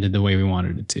not ended the way we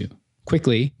wanted it to.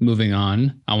 Quickly, moving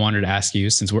on, I wanted to ask you,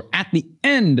 since we're at the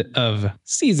end of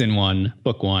season 1,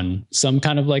 book 1, some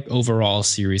kind of like overall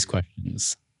series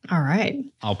questions. All right.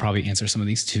 I'll probably answer some of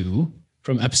these too.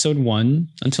 From episode 1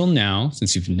 until now,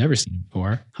 since you've never seen it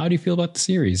before, how do you feel about the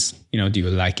series? Do you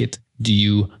like it? Do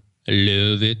you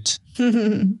love it?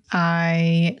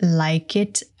 I like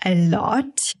it a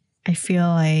lot. I feel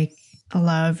like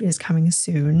love is coming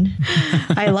soon.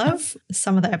 I love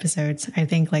some of the episodes. I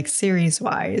think like series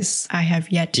wise, I have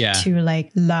yet to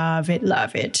like love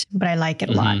it, but I like it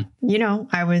a lot.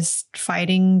 I was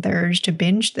fighting the urge to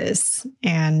binge this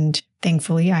and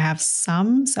thankfully I have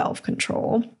some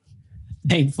self-control.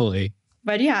 Thankfully.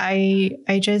 But yeah,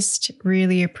 I just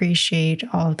really appreciate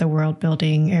all of the world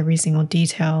building, every single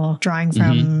detail. Drawing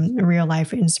from real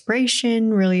life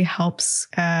inspiration really helps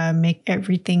make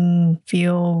everything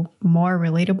feel more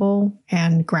relatable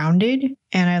and grounded.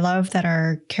 And I love that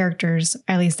our characters,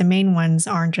 at least the main ones,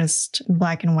 aren't just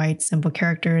black and white, simple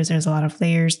characters. There's a lot of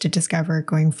layers to discover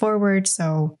going forward.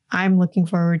 So I'm looking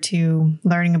forward to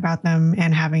learning about them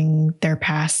and having their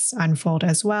pasts unfold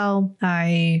as well.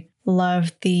 I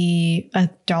love the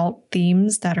adult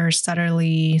themes that are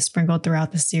subtly sprinkled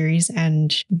throughout the series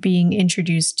and being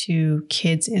introduced to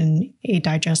kids in a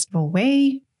digestible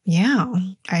way. Yeah,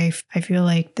 I feel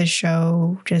like the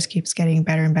show just keeps getting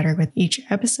better and better with each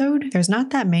episode. There's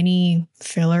not that many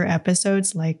filler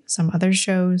episodes like some other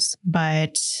shows,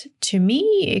 but to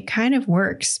me, it kind of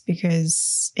works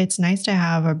because it's nice to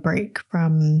have a break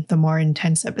from the more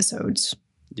intense episodes.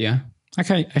 Yeah, I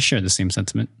share the same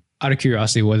sentiment. Out of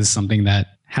curiosity, what is something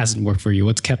that hasn't worked for you?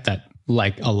 What's kept that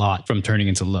like a lot from turning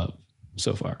into love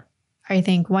so far? I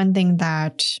think one thing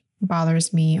that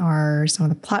bothers me are some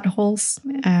of the plot holes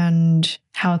and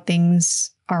how things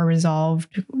are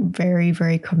resolved very,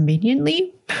 very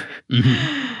conveniently.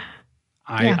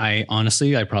 I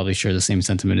honestly, I probably share the same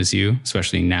sentiment as you,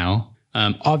 especially now.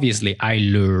 Obviously, I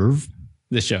love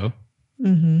the show.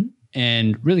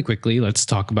 And really quickly, let's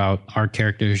talk about our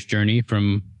character's journey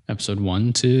from episode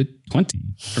 1 to 20.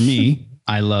 For me,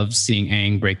 I love seeing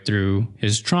Aang break through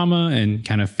his trauma and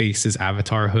kind of face his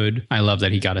avatar hood. I love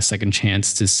that he got a second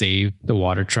chance to save the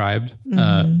water tribe,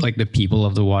 like the people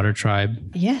of the water tribe.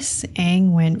 Yes,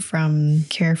 Aang went from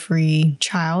carefree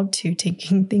child to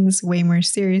taking things way more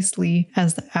seriously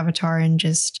as the avatar and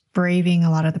just braving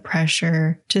a lot of the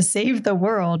pressure to save the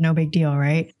world. No big deal,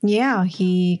 right? Yeah,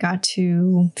 he got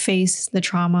to face the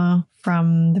trauma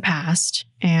from the past,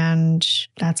 and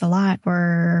that's a lot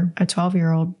for a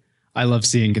 12-year-old. I love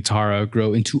seeing Katara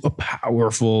grow into a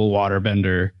powerful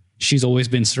waterbender. She's always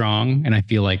been strong, and I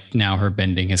feel like now her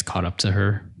bending has caught up to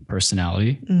her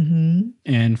personality.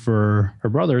 And for her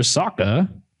brother, Sokka,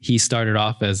 he started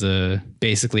off as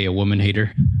basically a woman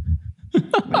hater.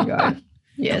 Oh my God.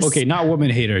 Yes. Okay, not woman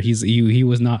hater. He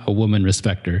was not a woman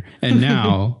respecter. And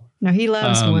now... No, he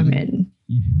loves women.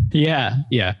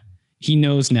 Yeah. He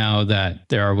knows now that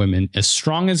there are women as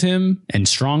strong as him and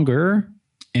stronger.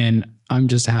 And I'm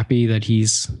just happy that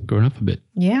he's grown up a bit.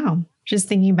 Yeah. Just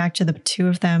thinking back to the two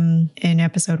of them in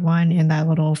episode 1 in that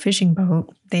little fishing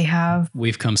boat,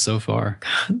 we've come so far.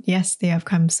 Yes, they have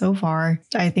come so far.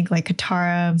 I think like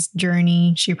Katara's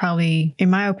journey, she probably, in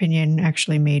my opinion,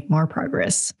 actually made more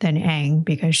progress than Aang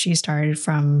because she started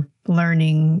from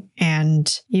learning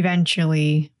and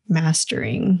eventually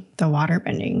mastering the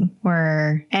waterbending,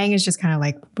 where Aang is just kind of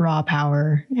like raw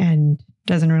power and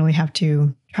doesn't really have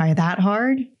to try that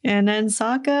hard. And then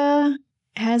Sokka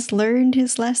has learned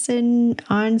his lesson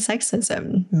on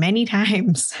sexism many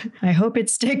times. I hope it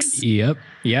sticks. Yep.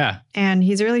 Yeah. And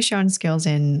he's really shown skills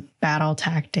in battle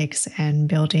tactics and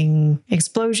building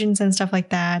explosions and stuff like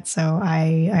that. So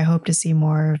I hope to see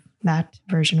more of that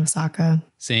version of Sokka.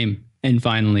 Same. And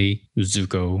finally,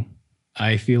 Zuko.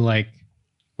 I feel like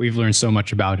we've learned so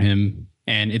much about him,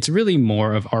 and it's really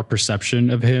more of our perception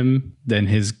of him than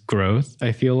his growth,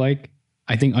 I feel like.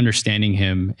 I think understanding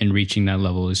him and reaching that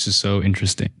level is just so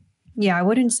interesting. Yeah, I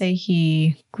wouldn't say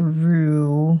he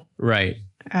grew. Right.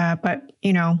 But,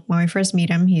 when we first meet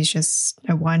him, he's just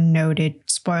a one-noted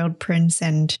spoiled prince.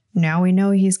 And now we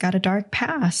know he's got a dark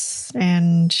past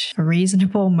and a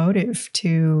reasonable motive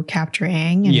to capture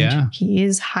Aang. And he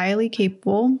is highly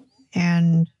capable.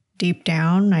 And deep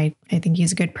down, I think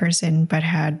he's a good person, but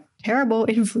had terrible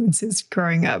influences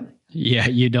growing up. Yeah,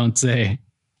 you don't say.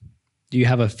 Do you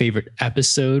have a favorite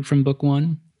episode from book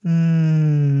 1?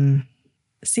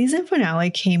 Season finale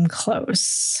came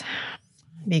close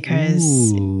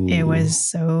because it was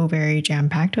so very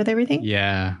jam-packed with everything.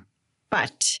 Yeah.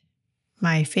 But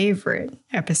my favorite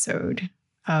episode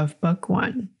of book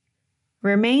 1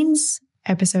 remains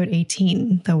episode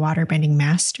 18, The Waterbending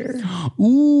Master.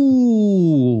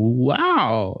 Ooh,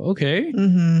 wow. Okay.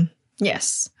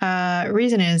 Yes.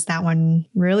 Reason is that one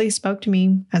really spoke to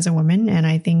me as a woman, and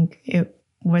I think it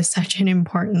was such an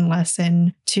important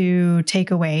lesson to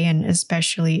take away, and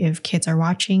especially if kids are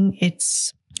watching,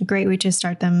 it's a great way to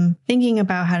start them thinking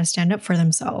about how to stand up for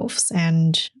themselves.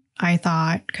 And I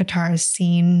thought Katara's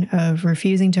scene of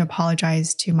refusing to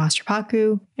apologize to Master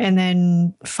Paku and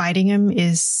then fighting him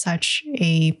is such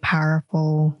a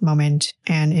powerful moment,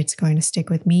 and it's going to stick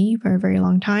with me for a very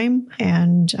long time.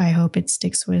 And I hope it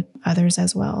sticks with others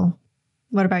as well.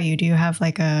 What about you? Do you have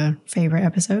like a favorite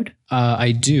episode?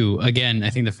 I do. Again, I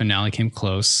think the finale came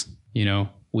close.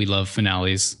 We love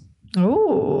finales.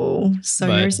 Oh, so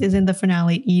yours isn't the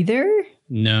finale either?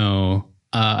 No.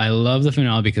 I love the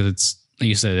finale because it's, like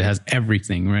you said, it has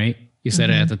everything, right? You said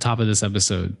it at the top of this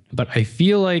episode. But I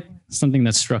feel like something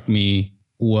that struck me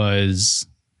was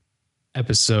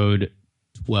episode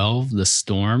 12, The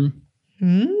Storm.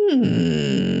 We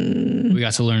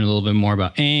got to learn a little bit more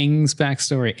about Aang's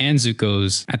backstory and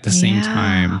Zuko's at the same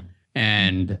time.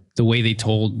 And the way they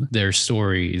told their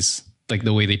stories, like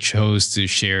the way they chose to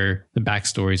share the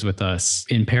backstories with us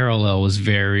in parallel was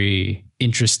very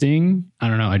interesting. I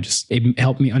don't know. It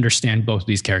helped me understand both of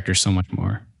these characters so much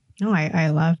more. No, I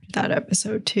loved that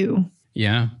episode too.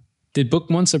 Yeah. Did book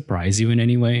 1 surprise you in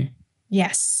any way?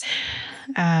 Yes.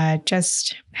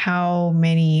 Just how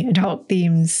many adult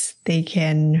themes they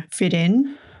can fit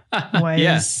in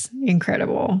was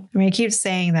incredible. I mean, I keep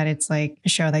saying that it's like a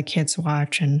show that kids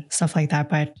watch and stuff like that,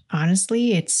 but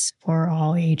honestly, it's for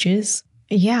all ages.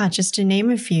 Yeah, just to name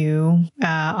a few,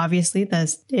 obviously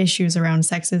the issues around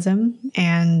sexism,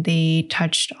 and they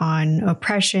touched on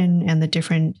oppression and the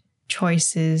different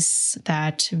choices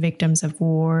that victims of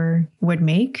war would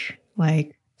make,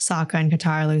 like Sokka and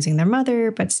Katara losing their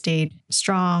mother, but stayed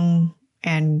strong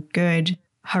and good.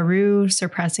 Haru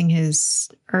suppressing his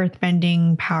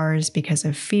earthbending powers because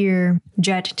of fear.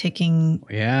 Jet taking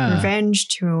revenge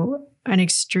to an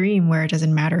extreme where it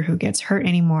doesn't matter who gets hurt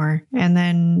anymore. And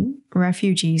then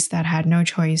refugees that had no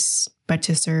choice but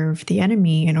to serve the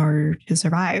enemy in order to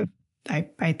survive.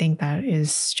 I think that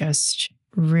is just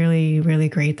really, really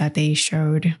great that they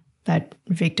showed that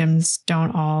victims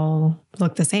don't all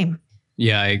look the same.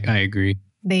 Yeah, I agree.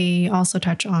 They also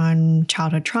touch on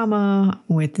childhood trauma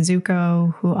with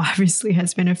Zuko, who obviously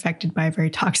has been affected by a very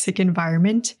toxic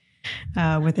environment,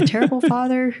 with a terrible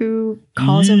father who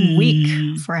calls him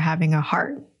weak for having a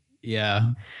heart.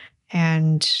 Yeah.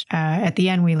 And at the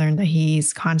end, we learn that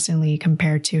he's constantly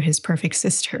compared to his perfect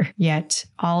sister, yet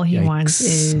all he wants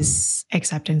is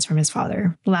acceptance from his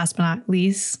father. Last but not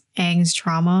least, Aang's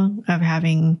trauma of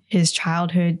having his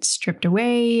childhood stripped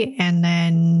away, and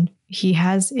then he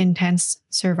has intense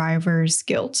survivor's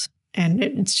guilt. And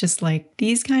it's just like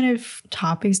these kind of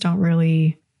topics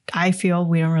I feel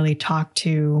we don't really talk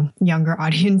to younger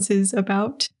audiences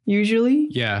about usually.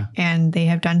 Yeah. And they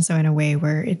have done so in a way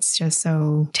where it's just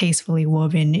so tastefully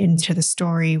woven into the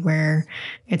story where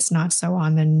it's not so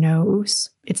on the nose.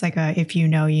 It's like a if you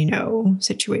know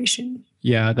situation.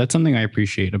 Yeah, that's something I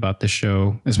appreciate about the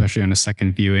show, especially on a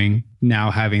second viewing.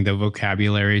 Now having the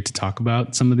vocabulary to talk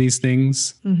about some of these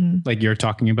things, like you're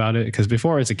talking about it. Because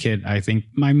before as a kid, I think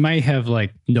I might have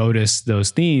like noticed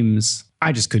those themes.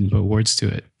 I just couldn't put words to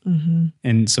it.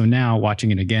 And so now watching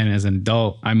it again as an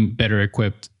adult, I'm better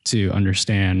equipped to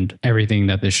understand everything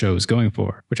that this show is going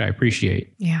for, which I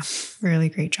appreciate. Yeah, really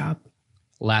great job.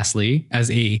 Lastly,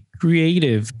 as a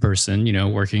creative person,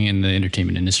 working in the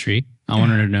entertainment industry, I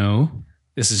wanted to know,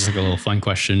 this is just like a little fun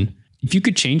question. If you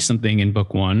could change something in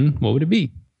book 1, what would it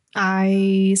be?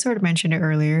 I sort of mentioned it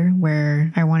earlier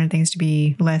where I wanted things to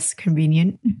be less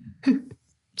convenient.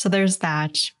 So there's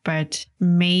that, but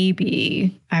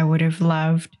maybe I would have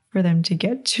loved for them to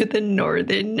get to the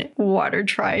Northern Water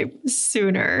Tribe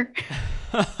sooner.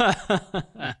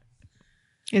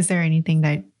 Is there anything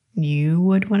that you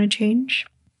would want to change?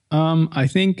 I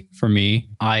think for me,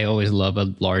 I always love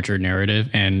a larger narrative.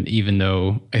 And even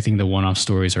though I think the one-off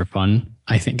stories are fun,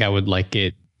 I think I would like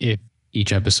it if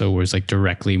each episode was like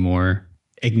directly more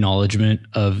acknowledgement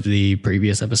of the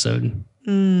previous episode.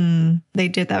 They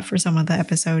did that for some of the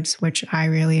episodes, which I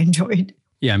really enjoyed.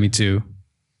 Yeah, me too.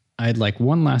 I'd like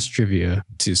one last trivia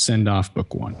to send off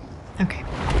book 1. Okay.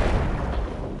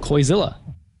 Koizilla.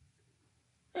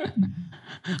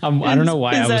 I don't know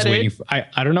why I was waiting.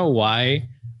 I don't know why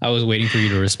I was waiting for you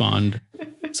to respond.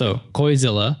 So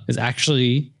Koizilla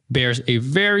bears a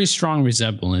very strong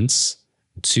resemblance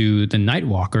to the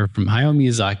Nightwalker from Hayao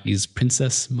Miyazaki's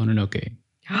Princess Mononoke.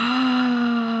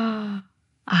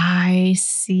 I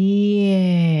see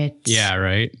it. Yeah,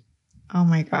 right? Oh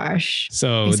my gosh.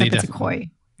 So except it's a koi.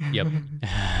 Yep.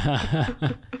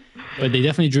 But they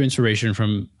definitely drew inspiration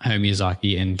from Hayao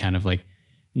Miyazaki and kind of like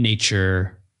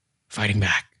nature fighting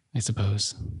back, I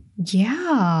suppose.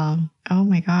 Yeah. Oh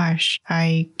my gosh.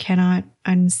 I cannot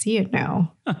unsee it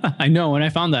now. I know. When I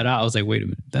found that out, I was like, wait a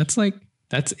minute.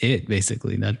 That's it,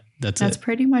 basically. That's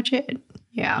pretty much it.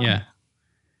 Yeah. Yeah.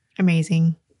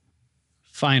 Amazing.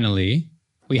 Finally,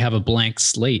 we have a blank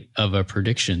slate of our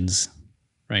predictions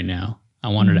right now. I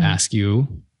wanted to ask you,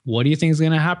 what do you think is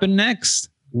going to happen next?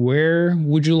 Where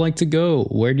would you like to go?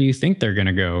 Where do you think they're going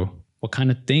to go? What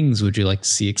kind of things would you like to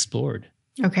see explored?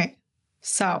 Okay.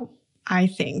 So I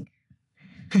think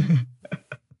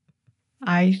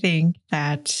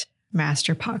that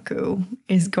Master Paku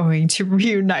is going to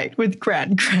reunite with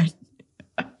Gran Gran.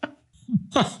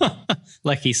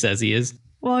 Like he says he is.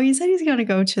 Well, he said he's going to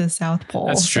go to the South Pole.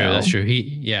 That's true. That's true.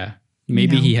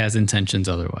 Maybe he has intentions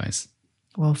otherwise.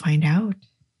 We'll find out.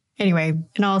 Anyway,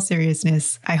 in all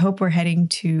seriousness, I hope we're heading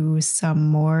to some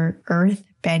more earth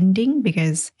bending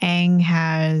because Aang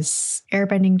has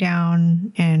airbending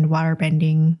down and water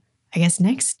bending. I guess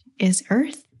next is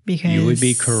earth because... You would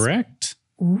be correct.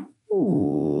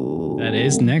 Ooh. That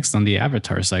is next on the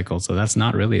Avatar cycle, so that's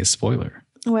not really a spoiler.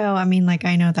 Well, I mean,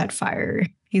 I know that fire.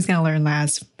 He's going to learn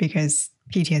last because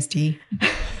PTSD.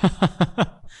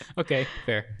 Okay,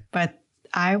 fair. But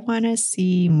I want to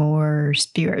see more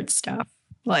spirit stuff.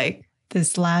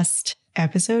 This last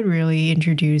episode really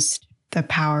introduced the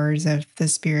powers of the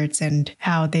spirits and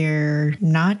how they're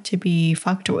not to be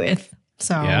fucked with.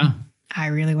 So yeah. I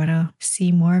really want to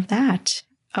see more of that.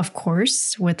 Of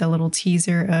course, with a little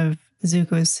teaser of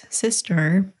Zuko's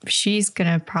sister, she's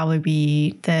going to probably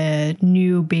be the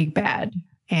new big bad.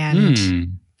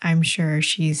 And I'm sure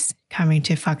she's coming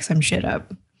to fuck some shit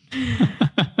up.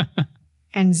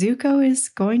 And Zuko is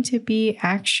going to be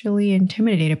actually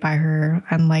intimidated by her,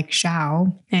 unlike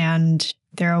Zhao. And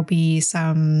there will be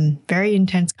some very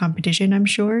intense competition, I'm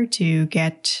sure, to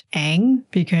get Aang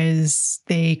because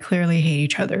they clearly hate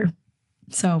each other.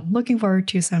 So looking forward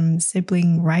to some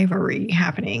sibling rivalry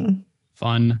happening.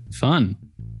 Fun.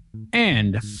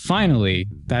 And finally,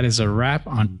 that is a wrap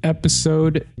on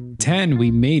episode 10.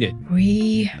 We made it.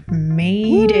 We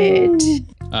made it.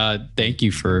 Thank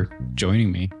you for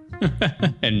joining me.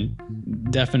 And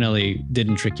definitely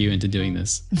didn't trick you into doing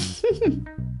this.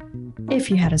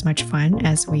 If you had as much fun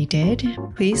as we did,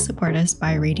 please support us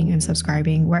by rating and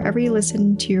subscribing wherever you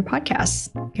listen to your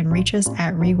podcasts. You can reach us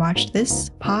at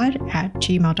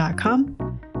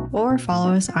rewatchthispod@gmail.com or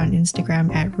follow us on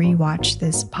Instagram at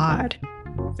rewatchthispod.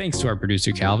 Thanks to our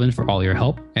producer Calvin for all your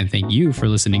help, and thank you for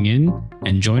listening in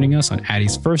and joining us on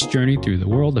Addie's first journey through the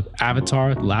world of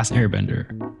Avatar: The Last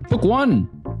Airbender. Book 1!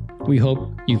 We hope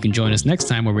you can join us next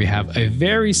time where we have a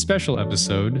very special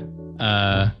episode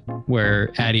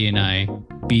where Addie and I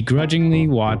begrudgingly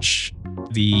watch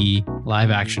the live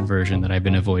action version that I've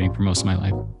been avoiding for most of my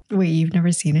life. Wait, you've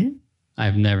never seen it?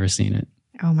 I've never seen it.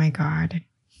 Oh my God.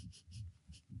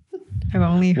 I've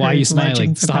only heard Why are you smiling?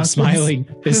 legends Stop about smiling.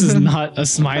 This is not a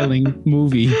smiling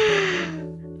movie.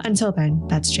 Until then,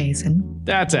 that's Jason.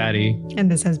 That's Addie. And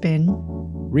this has been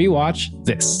Rewatch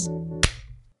This.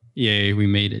 Yay, we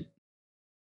made it.